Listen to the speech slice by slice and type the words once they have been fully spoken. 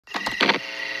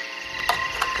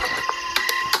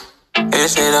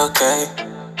Is it okay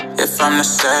if I'm to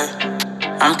say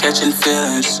I'm catching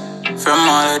feelings from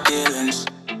all the dealings?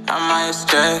 Am I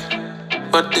astray?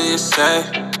 What do you say?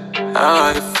 How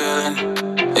are you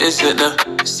feeling? Is it the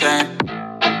same?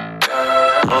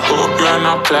 I hope you're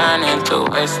not planning to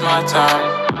waste my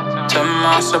time. To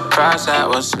my surprise, that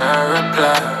was her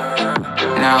reply.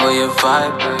 Now we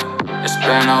vibe. It's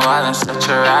been a while and such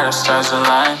a ride, the stars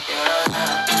align.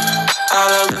 I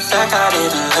love the fact I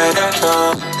didn't let her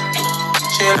go.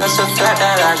 She loves the fact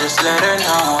that I just let her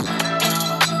know.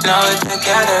 Now we're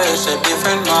together, it's a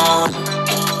different mode.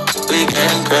 We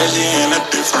getting crazy in a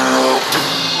different road.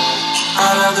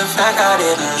 I love the fact I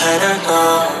didn't let her go.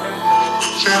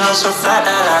 She loves the fact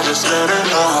that I just let her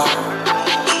know.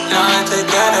 Now we're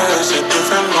together, it's a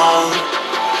different mode.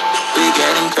 We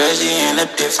getting crazy in a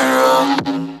different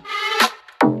road.